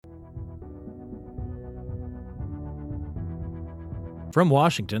From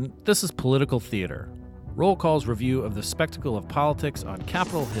Washington, this is Political Theater, Roll Call's review of the spectacle of politics on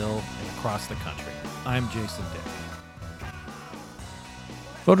Capitol Hill and across the country. I'm Jason Dick.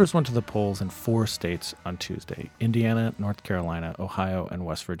 Voters went to the polls in 4 states on Tuesday: Indiana, North Carolina, Ohio, and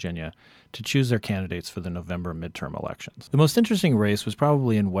West Virginia, to choose their candidates for the November midterm elections. The most interesting race was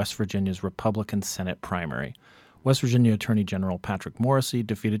probably in West Virginia's Republican Senate primary. West Virginia Attorney General Patrick Morrisey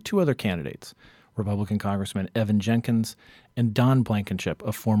defeated 2 other candidates, Republican Congressman Evan Jenkins and Don Blankenship,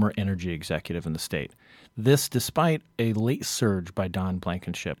 a former energy executive in the state. This despite a late surge by Don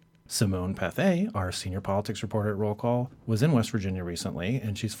Blankenship. Simone Pathé, our senior politics reporter at Roll Call, was in West Virginia recently,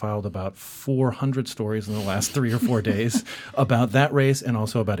 and she's filed about 400 stories in the last 3 or 4 days about that race and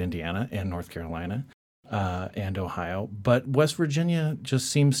also about Indiana and North Carolina and Ohio. But West Virginia just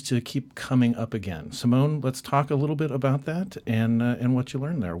seems to keep coming up again. Simone, let's talk a little bit about that and what you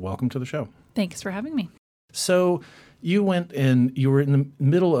learned there. Welcome to the show. Thanks for having me. So you went and you were in the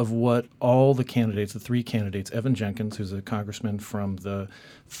middle of what all the candidates, the 3 candidates, Evan Jenkins, who's a congressman from the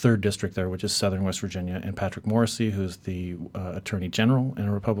 3rd District there, which is southern West Virginia, and Patrick Morrisey, who's the attorney general and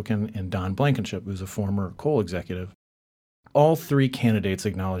a Republican, and Don Blankenship, who's a former coal executive. All 3 candidates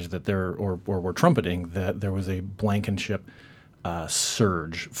acknowledged that or were trumpeting that there was a Blankenship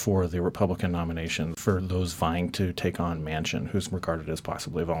surge for the Republican nomination for those vying to take on Manchin, who's regarded as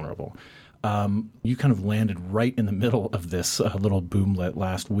possibly vulnerable. You kind of landed right in the middle of this little boomlet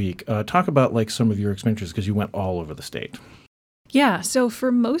last week. Talk about some of your experiences, because you went all over the state. Yeah, so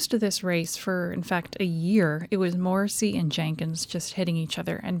for most of this race, for in fact a year, it was Morrisey and Jenkins just hitting each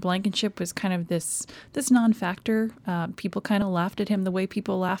other, and Blankenship was kind of this non-factor. People kind of laughed at him the way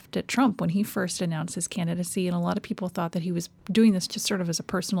people laughed at Trump when he first announced his candidacy, and a lot of people thought that he was doing this just sort of as a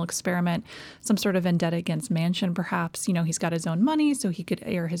personal experiment, some sort of vendetta against Manchin, perhaps. You know, he's got his own money, so he could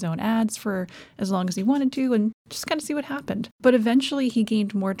air his own ads for as long as he wanted to, and just kind of see what happened. But eventually he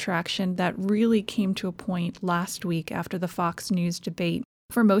gained more traction. That really came to a point last week after the Fox News debate.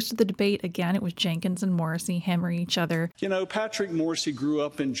 For most of the debate, again, it was Jenkins and Morrisey hammering each other. You know, Patrick Morrisey grew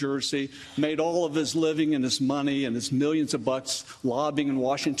up in Jersey, made all of his living and his money and his millions of bucks lobbying in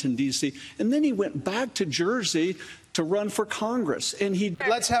Washington, D.C., and then he went back to Jersey to run for Congress. And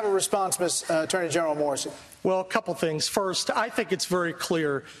Let's have a response, Ms. Attorney General Morrisey. Well, a couple things. First, I think it's very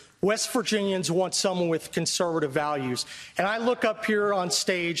clear West Virginians want someone with conservative values. And I look up here on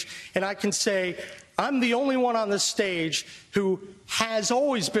stage and I can say I'm the only one on this stage who has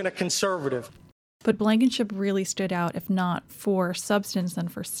always been a conservative. But Blankenship really stood out, if not for substance, then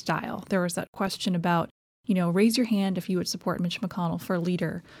for style. There was that question about, raise your hand if you would support Mitch McConnell for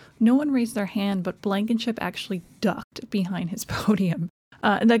leader. No one raised their hand, but Blankenship actually ducked behind his podium.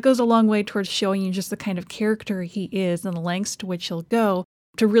 And that goes a long way towards showing you just the kind of character he is and the lengths to which he'll go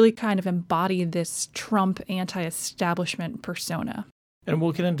to really kind of embody this Trump anti-establishment persona. And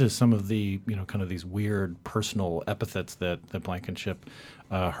we'll get into some of the, kind of these weird personal epithets that Blankenship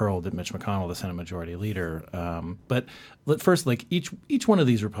hurled at Mitch McConnell, the Senate Majority Leader. But first, each one of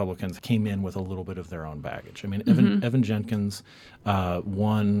these Republicans came in with a little bit of their own baggage. I mean, Evan Jenkins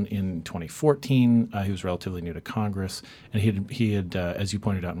won in 2014. He was relatively new to Congress, and he had, as you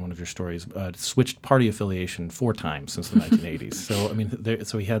pointed out in one of your stories, switched party affiliation 4 times since the 1980s. So I mean,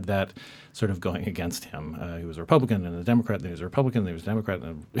 so he had that sort of going against him. He was a Republican and a Democrat. Then he was a Republican. Then he was a Democrat.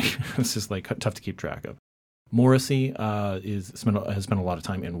 And it's just tough to keep track of. Morrisey has spent a lot of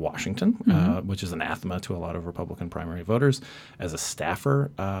time in Washington, which is anathema to a lot of Republican primary voters, as a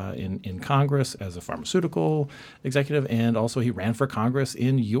staffer in Congress, as a pharmaceutical executive, and also he ran for Congress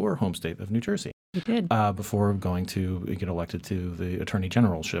in your home state of New Jersey. He did. Before going to get elected to the Attorney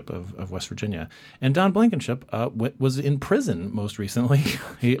Generalship of West Virginia. And Don Blankenship was in prison most recently.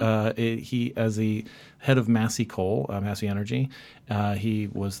 He as the head of Massey Coal, Massey Energy, he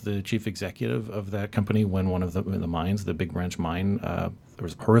was the chief executive of that company when one of the mines, the Big Branch mine, there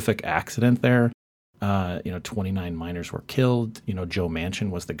was a horrific accident there. 29 miners were killed. Joe Manchin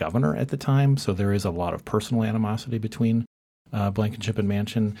was the governor at the time, so there is a lot of personal animosity between Blankenship and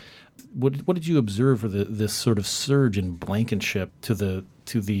Manchin. What did you observe for this sort of surge in Blankenship to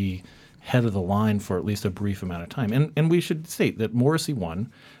the head of the line for at least a brief amount of time? And we should state that Morrisey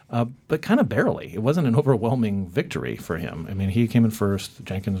won, but kind of barely. It wasn't an overwhelming victory for him. I mean, he came in first.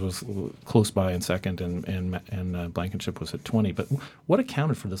 Jenkins was close by in second, and Blankenship was at 20. But what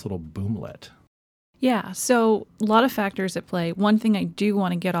accounted for this little boomlet? Yeah, so a lot of factors at play. One thing I do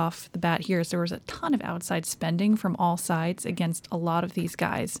want to get off the bat here is there was a ton of outside spending from all sides against a lot of these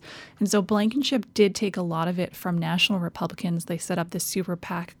guys. And so Blankenship did take a lot of it from national Republicans. They set up this super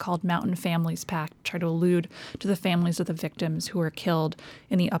PAC called Mountain Families PAC to try to allude to the families of the victims who were killed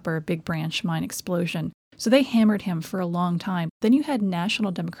in the upper Big Branch mine explosion. So they hammered him for a long time. Then you had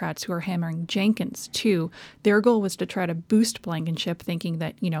national Democrats who are hammering Jenkins, too. Their goal was to try to boost Blankenship, thinking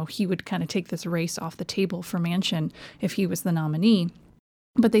that, he would kind of take this race off the table for Manchin if he was the nominee.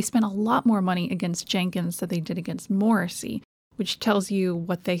 But they spent a lot more money against Jenkins than they did against Morrissey, which tells you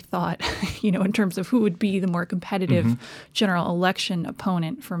what they thought, in terms of who would be the more competitive general election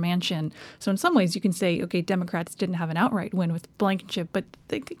opponent for Manchin. So in some ways you can say, okay, Democrats didn't have an outright win with Blankenship, but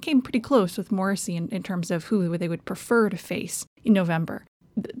they came pretty close with Morrissey in terms of who they would prefer to face in November.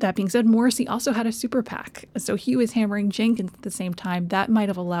 That being said, Morrissey also had a super PAC, so he was hammering Jenkins at the same time. That might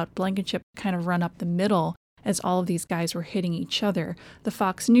have allowed Blankenship to kind of run up the middle as all of these guys were hitting each other. The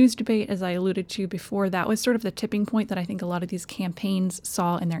Fox News debate, as I alluded to before, that was sort of the tipping point that I think a lot of these campaigns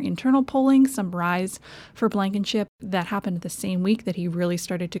saw in their internal polling, some rise for Blankenship. That happened the same week that he really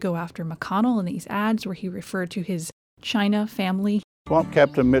started to go after McConnell in these ads where he referred to his China family. Swamp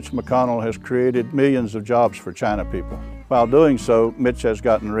Captain Mitch McConnell has created millions of jobs for China people. While doing so, Mitch has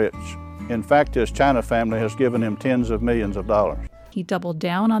gotten rich. In fact, his China family has given him tens of millions of dollars. He doubled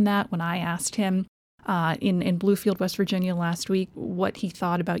down on that when I asked him in Bluefield, West Virginia last week, what he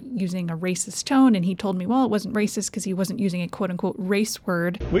thought about using a racist tone. And he told me, well, it wasn't racist because he wasn't using a quote-unquote race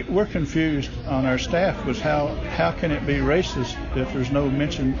word. We're confused on our staff with how can it be racist if there's no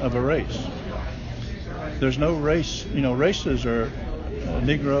mention of a race? There's no race. Races are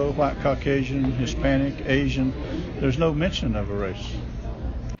Negro, white, Caucasian, Hispanic, Asian. There's no mention of a race.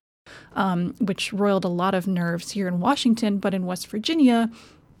 Which roiled a lot of nerves here in Washington, but in West Virginia,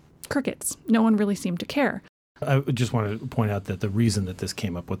 crickets. No one really seemed to care. I just wanted to point out that the reason that this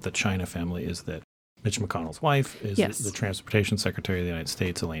came up with the China family is that Mitch McConnell's wife is the Transportation Secretary of the United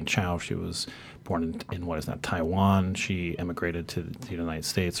States, Elaine Chao. She was born in what is now Taiwan. She immigrated to the United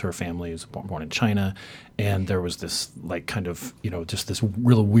States. Her family was born in China. And there was this just this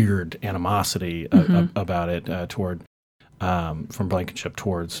real weird animosity about it toward from Blankenship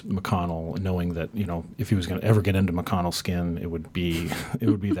towards McConnell, knowing that if he was going to ever get into McConnell's skin, it would be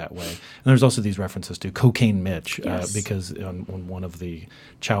that way. And there's also these references to Cocaine Mitch, because on one of the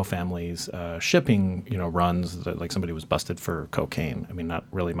Chow family's shipping runs, that somebody was busted for cocaine. I mean, not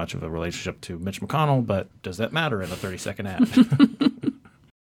really much of a relationship to Mitch McConnell, but does that matter in a 30-second ad?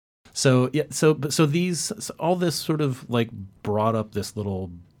 So all this sort of brought up this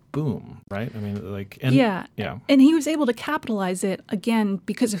little boom, right? I mean, and he was able to capitalize it again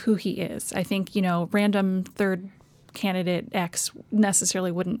because of who he is. I think random third candidate X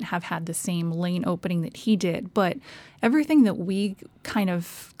necessarily wouldn't have had the same lane opening that he did, but everything that we kind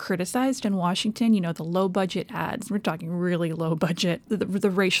of criticized in Washington, the low budget ads, we're talking really low budget,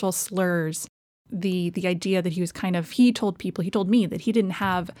 the racial slurs, the idea that he told me that he didn't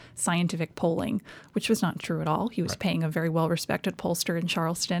have scientific polling, which was not true at all. He was paying a very well-respected pollster in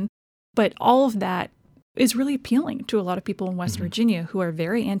Charleston. But all of that is really appealing to a lot of people in West Virginia who are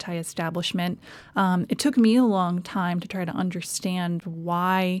very anti-establishment. It took me a long time to try to understand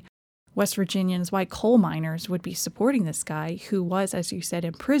why West Virginians, why coal miners would be supporting this guy who was, as you said,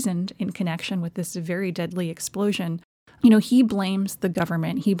 imprisoned in connection with this very deadly explosion. He blames the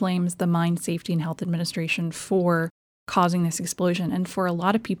government. He blames the Mine Safety and Health Administration for causing this explosion. And for a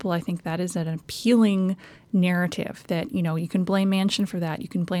lot of people, I think that is an appealing narrative that, you can blame Manchin for that. You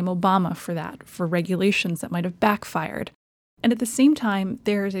can blame Obama for that, for regulations that might have backfired. And at the same time,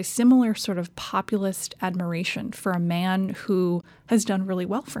 there's a similar sort of populist admiration for a man who has done really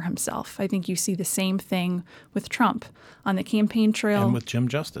well for himself. I think you see the same thing with Trump on the campaign trail. And with Jim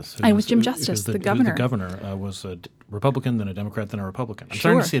Justice. And with Jim Justice, the governor. The governor was a Republican, then a Democrat, then a Republican. I'm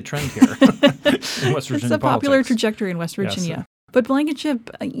starting to see a trend here in West Virginia It's a popular politics. trajectory in West Virginia. Yes. But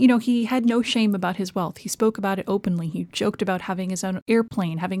Blankenship, he had no shame about his wealth. He spoke about it openly. He joked about having his own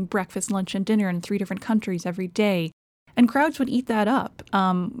airplane, having breakfast, lunch, and dinner in 3 different countries every day. And crowds would eat that up.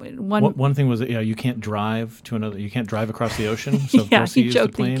 One thing was that you can't drive to another. You can't drive across the ocean. So of course he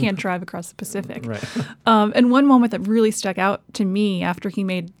joked that you can't drive across the Pacific. Right. And one moment that really stuck out to me after he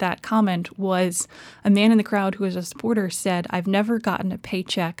made that comment was a man in the crowd who was a supporter said, "I've never gotten a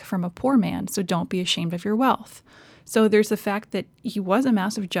paycheck from a poor man, so don't be ashamed of your wealth." So there's the fact that he was a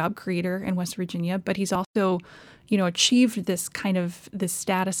massive job creator in West Virginia, but he's also achieved this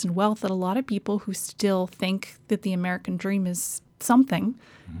status and wealth that a lot of people who still think that the American dream is something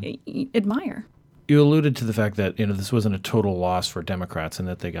admire. You alluded to the fact that this wasn't a total loss for Democrats and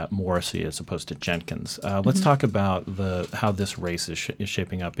that they got Morrissey as opposed to Jenkins. Let's talk about how this race is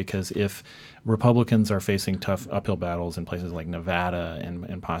shaping up, because if Republicans are facing tough uphill battles in places like Nevada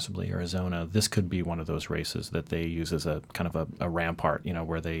and possibly Arizona, this could be one of those races that they use as a kind of a rampart,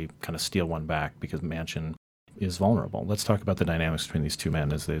 where they kind of steal one back because Manchin vulnerable. Let's talk about the dynamics between these two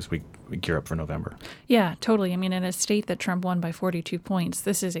men as we gear up for November. Yeah, totally. I mean, in a state that Trump won by 42 points,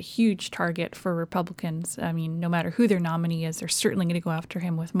 this is a huge target for Republicans. I mean, no matter who their nominee is, they're certainly going to go after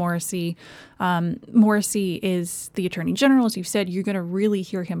him with Morrissey. Morrissey is the attorney general. As you said, you're going to really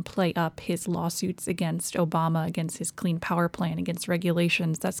hear him play up his lawsuits against Obama, against his Clean Power Plan, against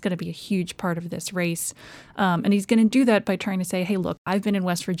regulations. That's going to be a huge part of this race. And he's going to do that by trying to say, hey, look, I've been in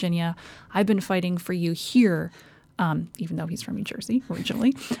West Virginia. I've been fighting for you here. Even though he's from New Jersey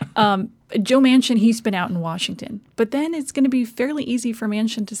originally. Joe Manchin, he's been out in Washington. But then it's going to be fairly easy for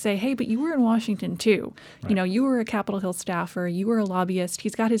Manchin to say, hey, but you were in Washington too. Right. You know, you were a Capitol Hill staffer. You were a lobbyist.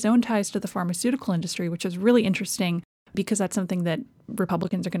 He's got his own ties to the pharmaceutical industry, which is really interesting because that's something that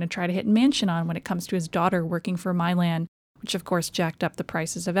Republicans are going to try to hit Manchin on when it comes to his daughter working for Mylan, which of course jacked up the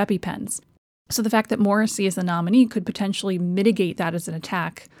prices of EpiPens. So the fact that Morrissey is the nominee could potentially mitigate that as an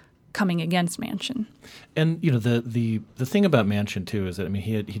attack coming against Manchin. And you know the thing about Manchin too is that I mean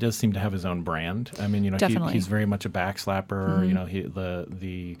he does seem to have his own brand. I mean he's very much a backslapper. Mm-hmm. You know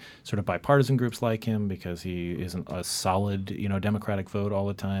the sort of bipartisan groups like him because he isn't a solid Democratic vote all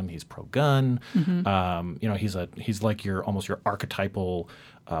the time. He's pro-gun. Mm-hmm. He's like almost your archetypal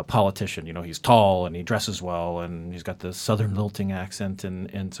politician. He's tall and he dresses well and he's got this southern lilting accent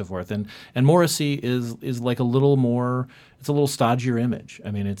and so forth. And Morrissey is like a little more. It's a little stodgier image.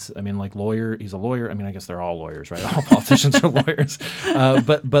 I mean like lawyer. He's a lawyer. I mean I guess they're all lawyers, right? All politicians are lawyers.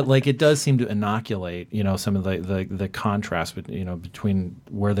 But like it does seem to inoculate some of the contrast between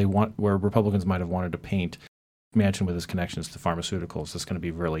where Republicans might have wanted to paint Manchin with his connections to pharmaceuticals. It's going to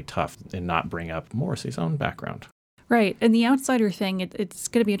be really tough and not bring up Morrissey's own background. Right. And the outsider thing, it's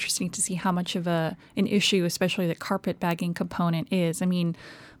going to be interesting to see how much of an issue, especially the carpetbagging component is. I mean,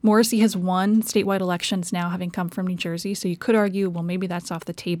 Morrissey has won statewide elections now, having come from New Jersey. So you could argue, well, maybe that's off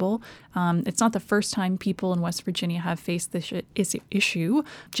the table. It's not the first time people in West Virginia have faced this issue.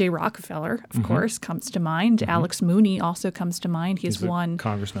 Jay Rockefeller, of course, comes to mind. Mm-hmm. Alex Mooney also comes to mind. He's won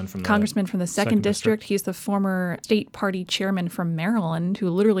congressman from the second district. He's the former state party chairman from Maryland who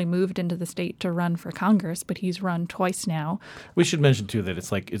literally moved into the state to run for Congress, but he's run twice now. We should mention too that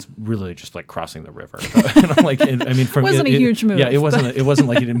it's really just like crossing the river. It wasn't a huge move. Yeah, it wasn't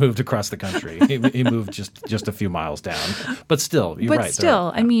like he moved across the country. He moved just a few miles down. But still, you're right. But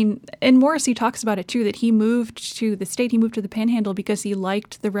still, I mean, and Morrissey talks about it too, that he moved to the state, he moved to the Panhandle because he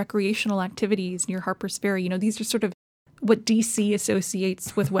liked the recreational activities near Harper's Ferry. These are sort of what D.C.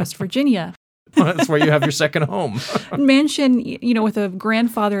 associates with West Virginia. Well, that's where you have your second home. Manchin, with a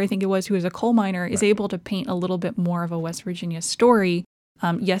grandfather, I think it was, who was a coal miner, is able to paint a little bit more of a West Virginia story.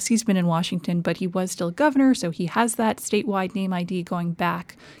 Yes, he's been in Washington, but he was still governor, so he has that statewide name ID going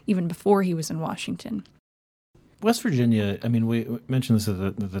back even before he was in Washington. West Virginia, I mean, we mentioned this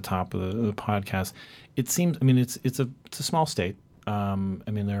at the top of the podcast. It seems, I mean, it's a small state. I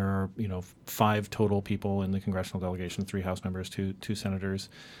mean, there are 5 total people in the congressional delegation, 3 House members, 2 senators.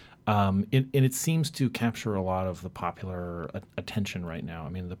 And it seems to capture a lot of the popular attention right now. I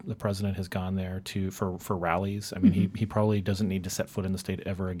mean, the president has gone there for rallies. I mean, mm-hmm. he probably doesn't need to set foot in the state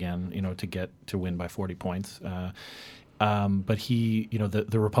ever again, to win by 40 points. But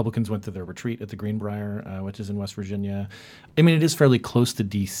the Republicans went to their retreat at the Greenbrier, which is in West Virginia. I mean, it is fairly close to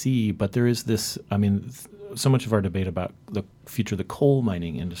D.C., but there is this, I mean, so much of our debate about the future of the coal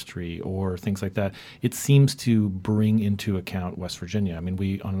mining industry or things like that, it seems to bring into account West Virginia. I mean,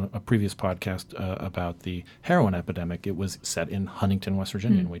 we, on a previous podcast about the heroin epidemic, it was set in Huntington, West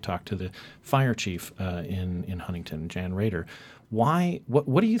Virginia, and we talked to the fire chief in Huntington, Jan Rader. Why?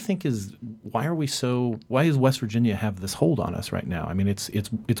 What do you think is? Why does West Virginia have this hold on us right now? I mean,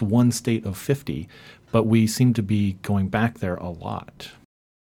 it's one state of 50, but we seem to be going back there a lot.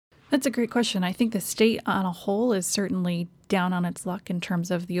 That's a great question. I think the state on a whole is certainly down on its luck in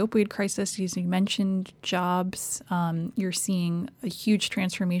terms of the opioid crisis. As you mentioned, jobs. You're seeing a huge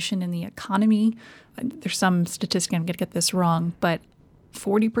transformation in the economy. There's some statistic, I'm going to get this wrong, but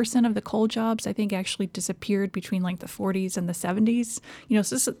 40% of the coal jobs, I think, actually disappeared between like the 40s and the 70s.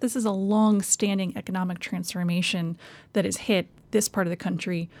 So this is a long-standing economic transformation that has hit this part of the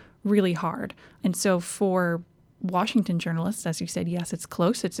country really hard. And so for Washington journalists, as you said, yes, it's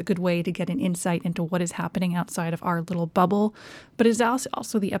close. It's a good way to get an insight into what is happening outside of our little bubble. But it's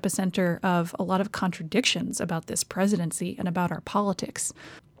also the epicenter of a lot of contradictions about this presidency and about our politics.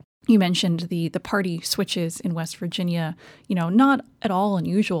 You mentioned the party switches in West Virginia, not at all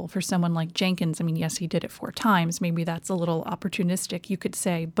unusual for someone like Jenkins. I mean, yes, he did it 4 times. Maybe that's a little opportunistic, you could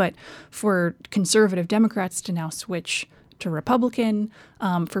say. But for conservative Democrats to now switch to Republican,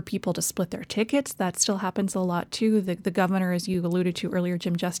 for people to split their tickets. That still happens a lot too. The governor, as you alluded to earlier,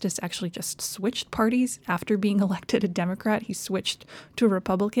 Jim Justice, actually just switched parties after being elected a Democrat. He switched to a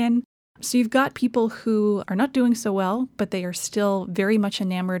Republican. So you've got people who are not doing so well, but they are still very much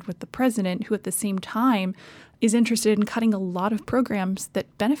enamored with the president, who at the same time is interested in cutting a lot of programs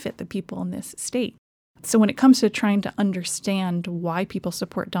that benefit the people in this state. So when it comes to trying to understand why people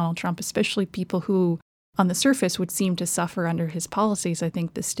support Donald Trump, especially people who on the surface would seem to suffer under his policies, I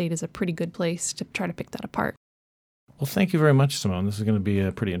think this state is a pretty good place to try to pick that apart. Well, thank you very much, Simone. This is going to be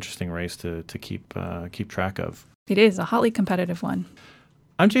a pretty interesting race to keep track of. It is a hotly competitive one.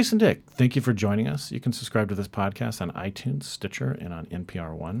 I'm Jason Dick. Thank you for joining us. You can subscribe to this podcast on iTunes, Stitcher, and on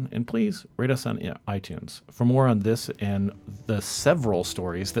NPR One. And please rate us on iTunes. For more on this and the several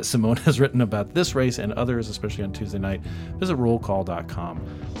stories that Simone has written about this race and others, especially on Tuesday night, visit rollcall.com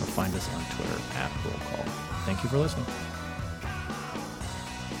or find us on Twitter @rollcall. Thank you for listening.